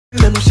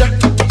Them shot.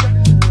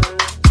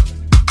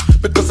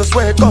 Because I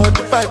swear God,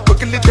 if I go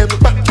kill them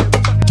back.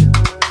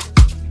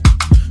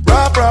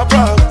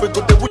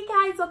 Hey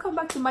guys, welcome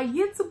back to my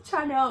YouTube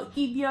channel.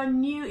 If you're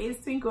new,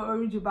 it's Twinkle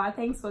Orujuba.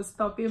 Thanks for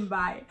stopping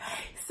by.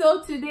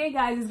 So today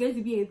guys is going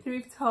to be a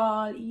thrift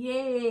haul.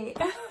 Yay!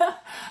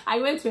 I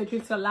went to a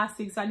thrift haul last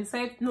week, so I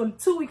decided, no,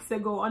 2 weeks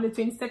ago on the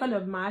 22nd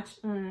of March.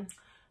 It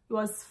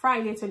was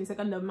Friday,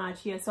 22nd of March,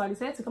 yeah. So I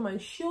decided to come and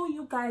show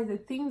you guys the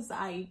things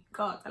I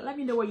got and let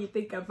me know what you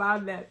think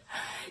about them.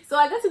 So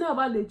I got to know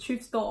about the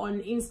thrift store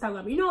on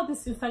Instagram. You know,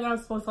 this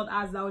Instagram sponsored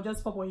ads that will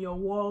just pop on your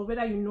wall,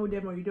 whether you know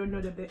them or you don't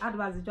know them. The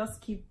adverts just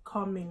keep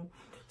coming.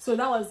 So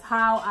that was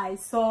how I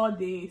saw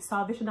the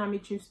Salvation Army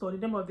thrift store. The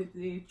name of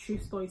the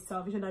thrift store is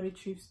Salvation Army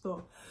thrift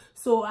store.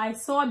 So I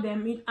saw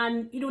them,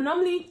 and you know,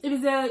 normally it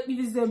is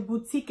a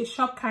boutique, a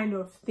shop kind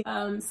of thing.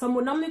 Some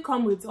would normally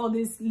come with all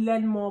this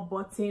learn more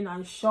button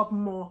and shop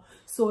more.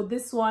 So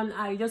this one,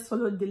 I just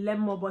followed the learn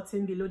more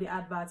button below the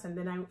adverts, and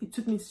then it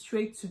took me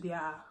straight to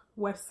their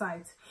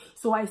website.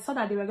 So I saw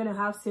that they were going to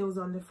have sales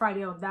on the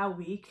Friday of that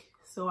week.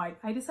 So I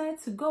decided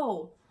to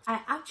go.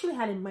 I actually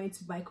had in mind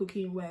to buy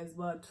cooking wares,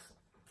 but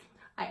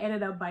I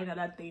ended up buying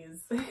other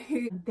things.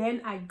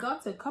 Then I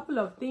got a couple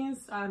of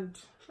things, and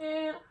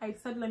I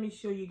said, let me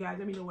show you guys.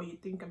 Let me know what you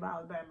think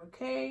about them,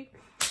 okay?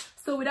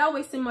 So without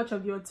wasting much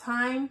of your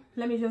time,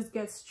 let me just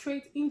get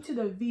straight into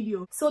the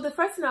video. So the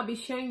first thing I'll be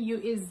showing you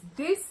is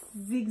this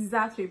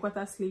zigzag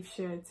 3/4 sleeve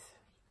shirt.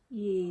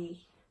 Yay!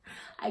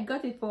 I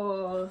got it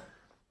for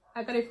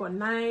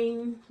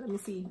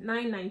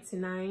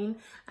 $9.99,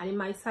 and in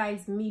my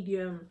size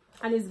medium,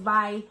 and it's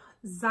by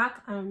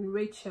Zach and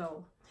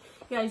Rachel.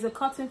 Yeah, it's a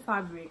cotton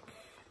fabric.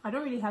 I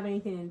don't really have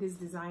anything in this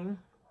design.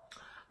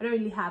 I don't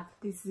really have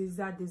this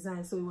zigzag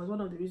design, so it was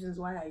one of the reasons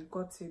why I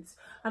got it.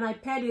 And I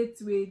paired it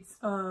with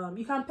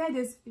you can pair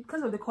this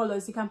because of the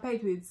colors. You can pair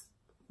it with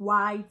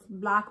white,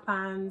 black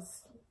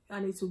pants,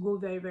 and it will go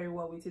very, very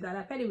well with it. And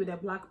I paired it with the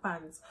black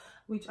pants,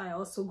 which I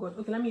also got.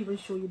 Okay, let me even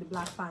show you the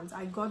black pants.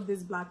 I got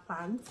this black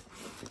pants.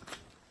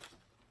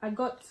 I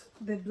got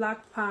the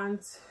black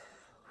pants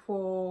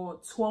for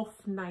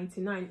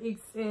 $12.99.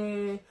 It's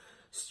a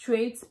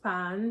straight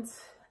pants,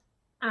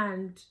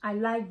 and I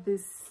like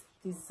this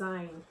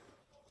design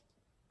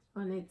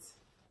on it.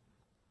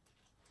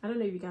 I don't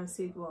know if you can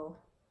see it well.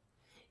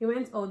 It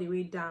went all the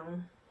way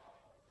down.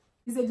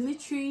 It's a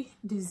glittery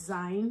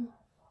design,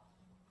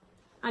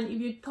 and if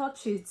you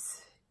touch it,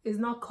 it's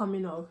not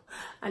coming off.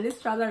 And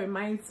this trouser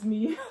reminds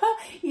me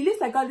it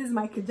looks like all this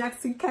Michael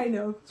Jackson kind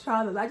of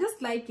trousers. I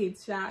just like it.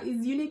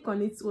 It's unique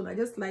on its own. I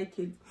just like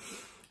it.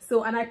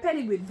 So, and I paired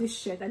it with this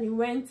shirt, and it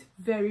went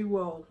very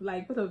well.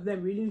 Like, both of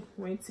them really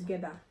went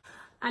together.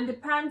 And the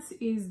pants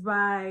is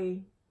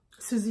by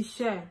Suzy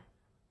Sher,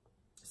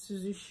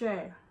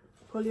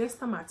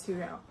 polyester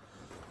material.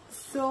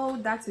 So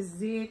that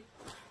is it.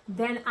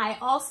 Then I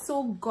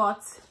also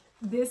got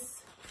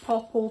this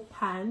purple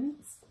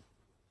pants.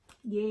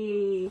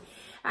 Yay!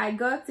 I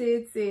got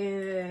it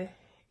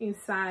in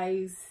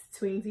size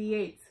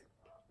 28.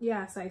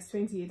 Yeah, size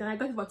 28, and I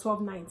got it for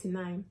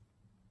 $12.99.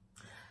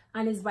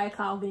 And it's by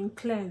Calvin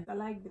Klein. I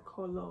like the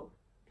color.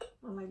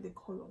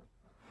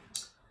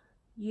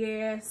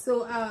 Yeah,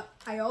 so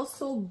I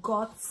also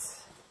got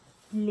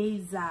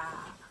blazer.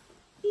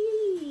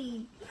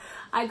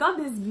 I got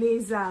this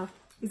blazer.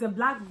 It's a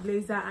black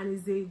blazer, and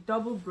it's a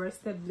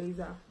double-breasted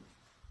blazer.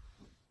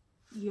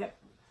 Yep.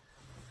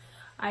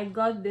 I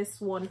got this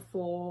one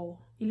for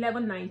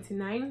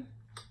 $11.99,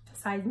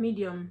 size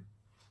medium.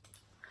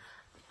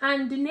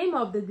 And the name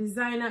of the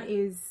designer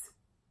is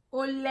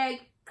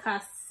Oleg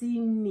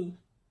Cassini.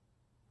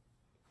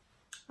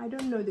 I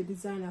don't know the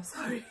designer,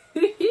 sorry.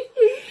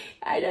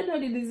 I don't know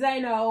the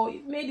designer, or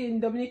made in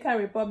Dominican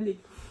Republic.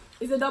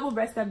 It's a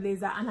double-breasted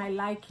blazer, and I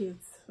like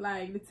it.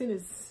 Like, the thing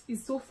is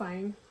so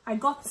fine. I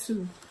got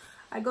two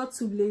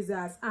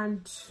blazers,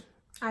 and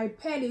I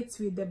paired it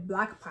with the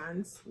black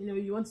pants. You know,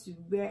 you want to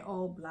wear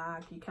all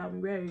black, you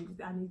can wear it,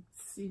 and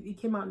it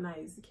came out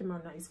nice.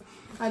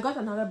 I got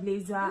another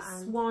blazer.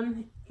 This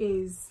one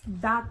is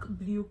dark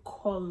blue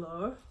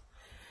color.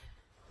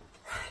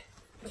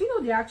 Do you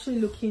know they're actually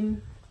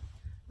looking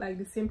like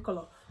the same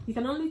color? You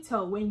can only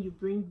tell when you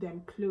bring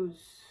them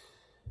close.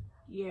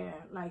 Yeah,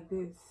 like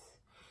this.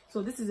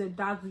 So this is a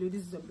dark blue,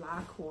 this is a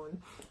black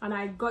one. And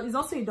I got, it's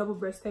also a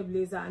double-breasted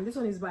blazer, and this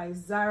one is by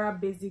Zara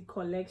Basic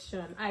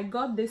Collection. I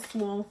got this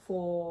one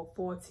for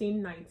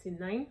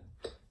 $14.99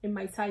 in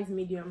my size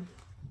medium.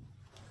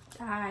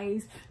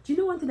 Guys, do you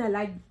know one thing I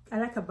like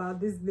about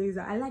this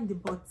blazer? I like the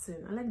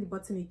button. I like the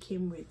button it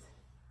came with.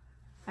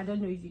 I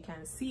don't know if you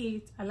can see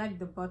it. I like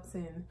the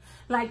button.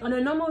 Like, on a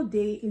normal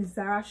day in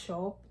Zara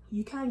shop,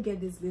 you can't get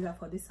this blazer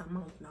for this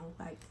amount now.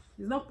 Like,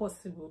 it's not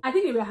possible. I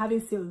think they were having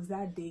sales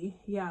that day,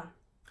 yeah,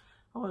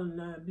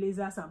 on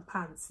blazers and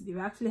pants. They were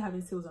actually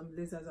having sales on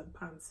blazers and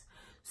pants.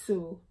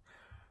 So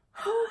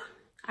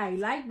I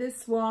like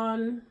this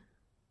one.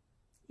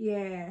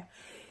 Yeah.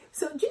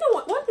 So do you know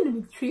what, one thing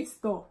with thrift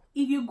store,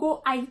 if you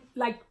go, I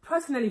like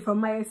personally from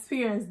my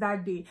experience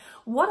that day,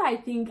 what I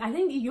think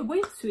if you're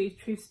going to a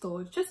thrift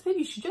store, just maybe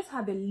you should just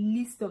have a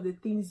list of the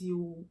things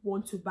you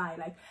want to buy.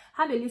 Like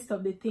have a list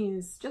of the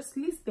things, just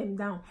list them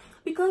down,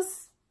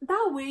 because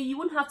that way you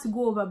won't have to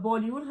go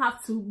overboard, you won't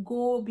have to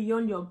go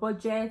beyond your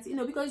budget, you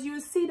know, because you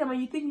see them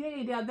and you think,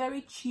 hey, they are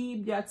very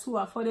cheap, they are too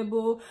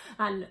affordable,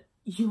 and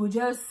you will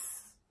just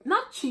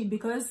not cheap,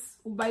 because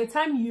by the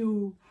time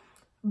you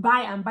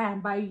buy and buy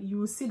and buy, you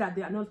will see that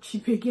they are not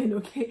cheap again.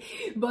 Okay,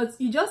 but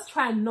you just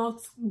try and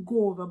not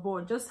go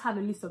overboard. Just have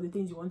a list of the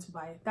things you want to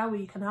buy. That way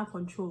you can have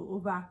control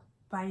over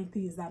buying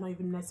things that are not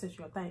even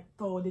necessary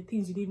or the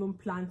things you didn't even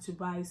plan to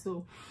buy.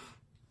 So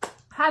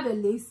have a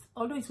list,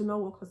 although it will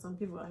not work for some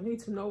people. I know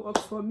it will not work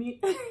for me.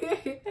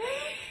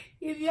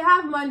 If you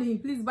have money,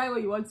 please buy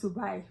what you want to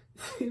buy.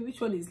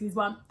 Which one is this?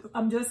 But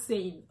I'm just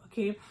saying,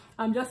 okay,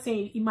 I'm just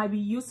saying it might be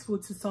useful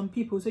to some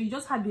people. So you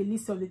just have a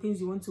list of the things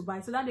you want to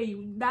buy, so that way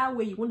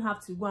you won't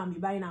have to go and be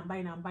buying and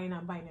buying and buying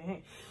and buying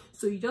ahead.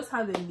 So you just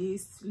have a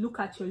list, look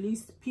at your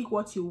list, pick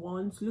what you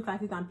want, look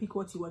at it and pick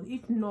what you want.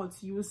 If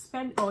not, you will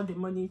spend all the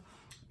money,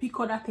 pick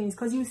other things,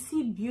 because you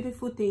see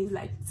beautiful things,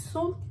 like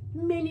so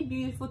many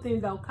beautiful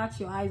things that will catch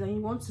your eyes, and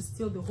you want to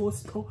steal the whole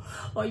store,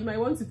 or you might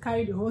want to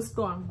carry the whole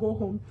store and go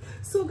home.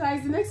 So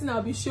guys, the next thing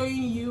I'll be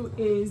showing you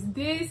is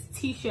this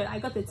t-shirt. I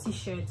got a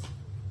t-shirt.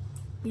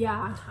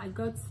 Yeah, I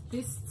got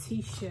this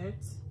t-shirt.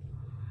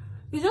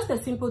 It's just a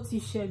simple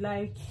t-shirt.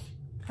 Like,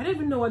 I don't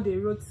even know what they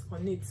wrote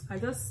on it. I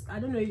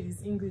don't know if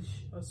it's English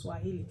or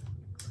Swahili.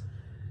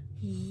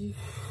 Please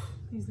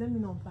let me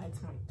not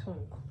bite my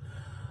tongue.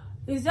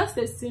 It's just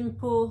a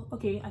simple,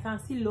 okay, I can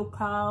see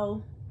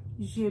local,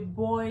 je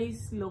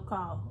boys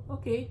local.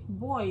 Okay,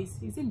 boys,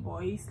 is it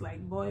boys,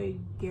 like boy,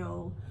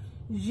 girl?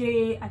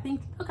 Je, I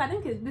think, okay, I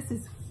think this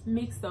is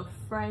mixed of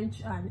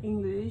French and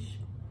English.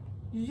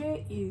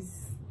 Je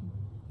is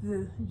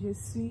the je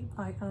suis,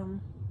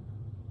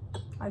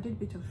 I did a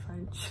bit of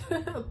French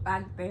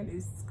back then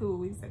in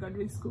school, in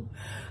secondary school.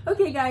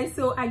 Okay guys,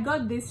 so I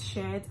got this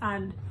shirt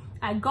and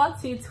I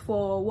got it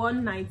for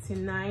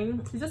 $1.99.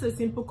 It's just a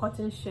simple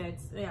cotton shirt.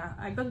 Yeah,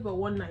 I got it for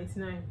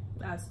 $1.99.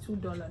 That's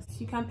 $2.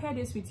 You can pair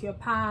this with your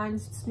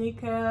pants,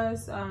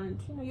 sneakers,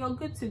 and you know, you're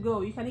good to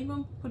go. You can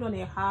even put on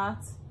a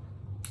hat.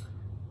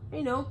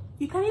 You know,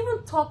 you can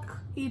even tuck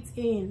it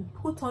in,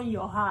 put on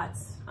your hat,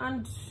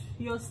 and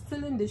you're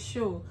still in the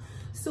show.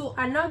 So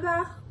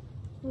another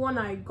one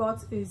I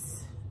got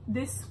is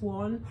this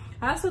one.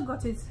 I also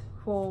got it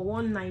for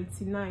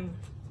 $1.99.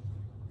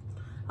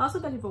 I also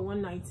got it for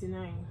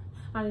 $1.99,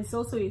 and it's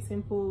also a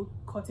simple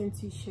cotton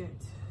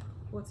t-shirt.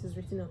 What is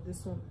written on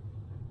this one?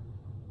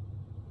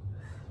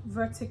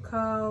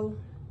 Vertical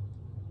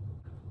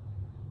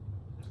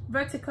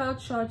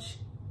church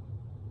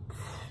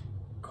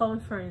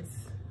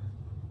conference.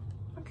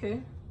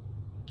 Okay,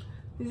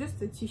 it's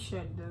just a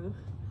t-shirt though.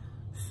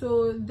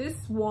 So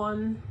this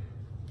one,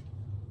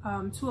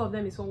 two of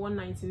them is for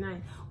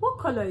 $1.99. What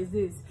color is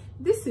this?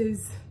 This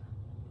is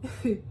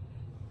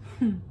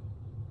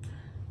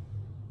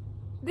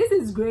this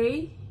is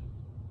gray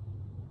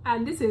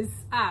and this is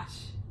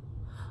ash.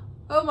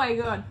 Oh my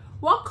god,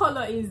 what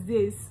color is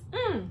this?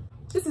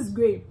 This is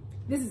gray,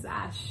 this is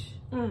ash.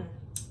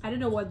 I don't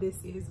know what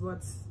this is,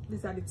 but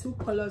these are the two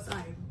colors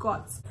I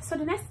got. So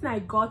the next thing I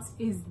got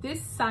is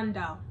this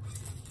sandal.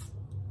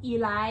 You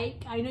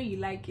like? I know you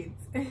like it.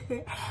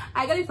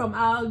 I got it from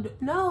Aldo.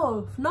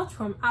 No, not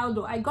from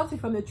Aldo. I got it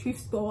from the thrift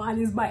store,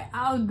 and it's by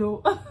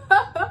Aldo.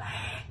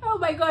 Oh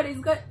my god,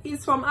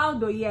 it's from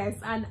Aldo, yes,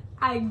 and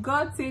I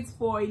got it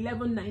for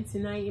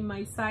 $11.99 in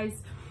my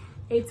size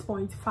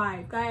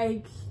 8.5.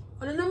 Like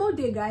on a normal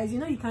day, guys, you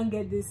know you can't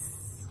get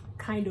this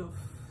kind of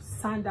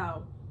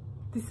sandal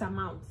this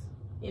amount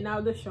in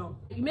Aldo shop.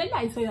 Immediately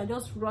I saw it, I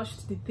just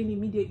rushed the thing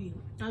immediately,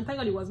 and thank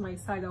god it was my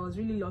size. I was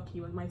really lucky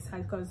it was my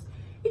size, because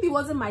if it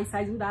wasn't my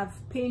size, it would have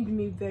pained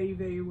me very,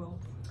 very well.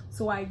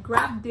 So I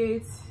grabbed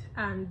it,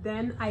 and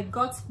then I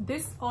got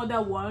this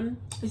other one.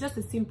 It's just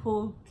a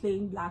simple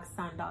plain black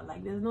sandal.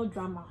 Like there's no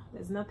drama,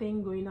 there's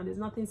nothing going on, there's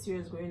nothing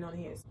serious going on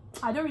here.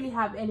 I don't really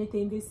have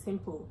anything this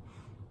simple,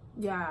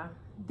 yeah,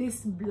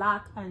 this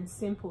black and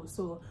simple.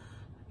 So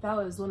that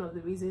was one of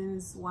the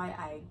reasons why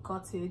I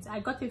got it. I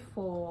got it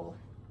for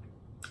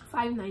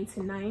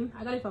 $5.99.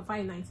 I got it for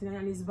 $5.99,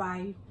 and it's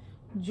by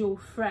Joe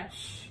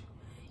Fresh.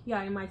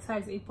 Yeah, in my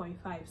size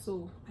 8.5,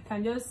 so I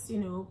can just,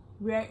 you know,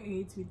 wear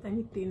it with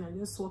anything and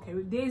just walk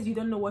every days. You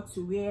don't know what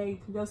to wear, you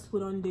can just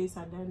put on this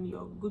and then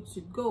you're good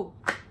to go.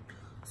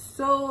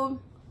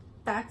 So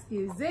that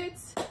is it.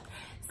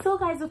 So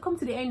guys, we've come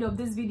to the end of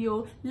this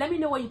video. Let me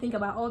know what you think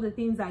about all the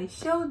things I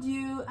showed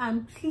you,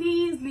 and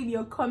please leave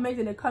your comment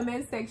in the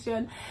comment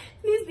section.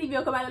 Please leave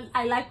your comment.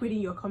 I like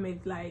reading your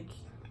comments. Like,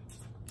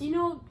 you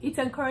know, it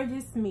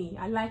encourages me.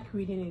 I like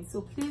reading it.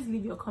 So please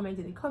leave your comment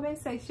in the comment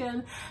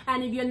section.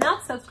 And if you're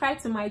not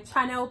subscribed to my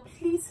channel,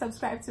 please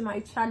subscribe to my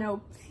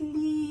channel.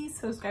 Please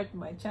subscribe to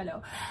my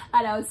channel.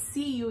 And I'll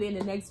see you in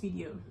the next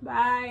video.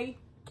 Bye.